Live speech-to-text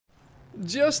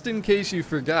Just in case you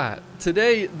forgot,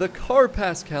 today the Car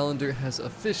Pass calendar has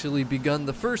officially begun.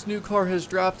 The first new car has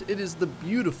dropped. It is the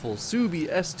beautiful Subaru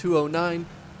S209.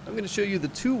 I'm going to show you the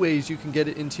two ways you can get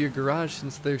it into your garage,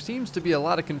 since there seems to be a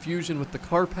lot of confusion with the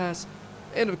Car Pass.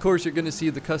 And of course you're going to see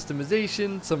the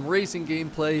customization, some racing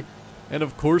gameplay, and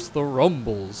of course the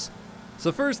rumbles.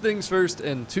 So first things first,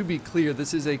 and to be clear,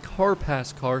 this is a Car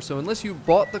Pass car, so unless you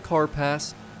bought the Car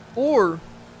Pass or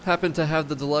happen to have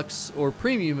the deluxe or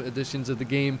premium editions of the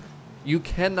game, you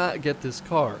cannot get this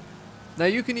car. Now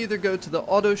you can either go to the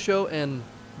auto show and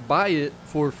buy it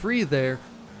for free there,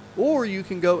 or you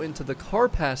can go into the Car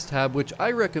Pass tab, which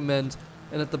I recommend,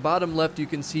 and at the bottom left you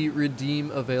can see redeem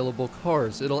available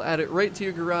cars. It'll add it right to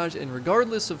your garage, and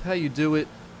regardless of how you do it,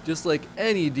 just like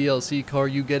any DLC car,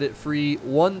 you get it free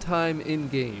one time in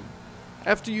game.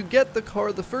 After you get the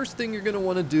car, the first thing you're going to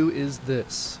want to do is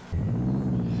this.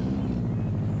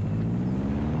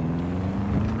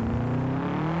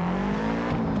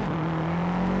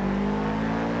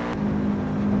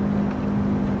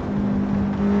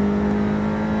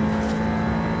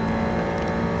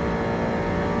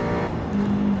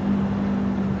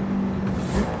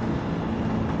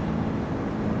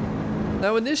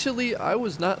 Now initially I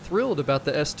was not thrilled about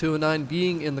the S209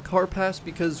 being in the Car Pass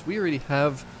because we already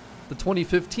have the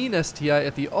 2015 STI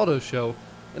at the auto show,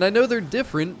 and I know they're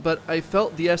different, but I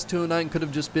felt the S209 could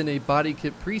have just been a body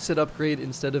kit preset upgrade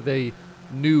instead of a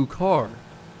new car.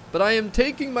 But I am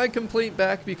taking my complaint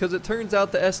back because it turns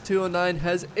out the S209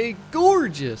 has a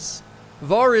gorgeous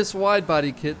Varis wide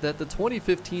body kit that the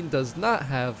 2015 does not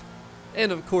have,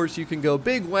 and of course you can go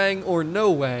big wang or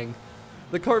no wang.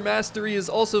 The car mastery is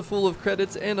also full of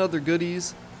credits and other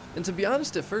goodies, and to be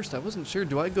honest, at first I wasn't sure,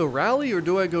 do I go rally or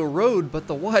do I go road, but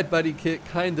the wide body kit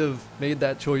kind of made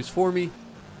that choice for me.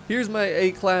 Here's my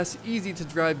A-class easy to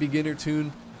drive beginner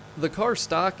tune. The car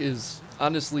stock is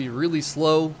honestly really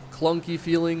slow, clunky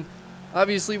feeling.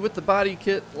 Obviously with the body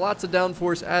kit, lots of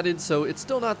downforce added, so it's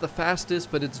still not the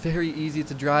fastest, but it's very easy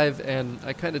to drive, and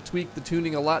I kind of tweaked the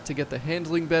tuning a lot to get the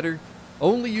handling better.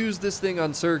 Only use this thing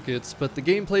on circuits, but the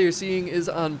gameplay you're seeing is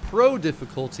on pro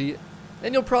difficulty,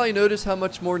 and you'll probably notice how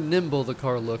much more nimble the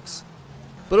car looks.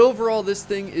 But overall, this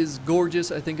thing is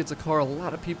gorgeous. I think it's a car a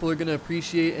lot of people are going to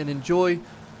appreciate and enjoy,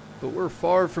 but we're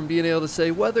far from being able to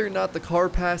say whether or not the Car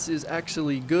Pass is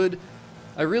actually good.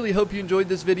 I really hope you enjoyed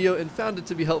this video and found it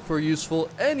to be helpful or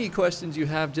useful. Any questions you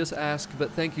have, just ask,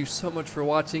 but thank you so much for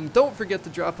watching. Don't forget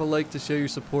to drop a like to show your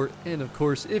support, and of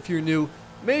course, if you're new,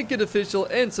 make it official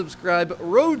and subscribe.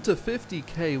 Road to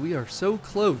 50K, we are so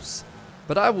close.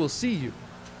 But I will see you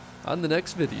on the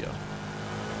next video.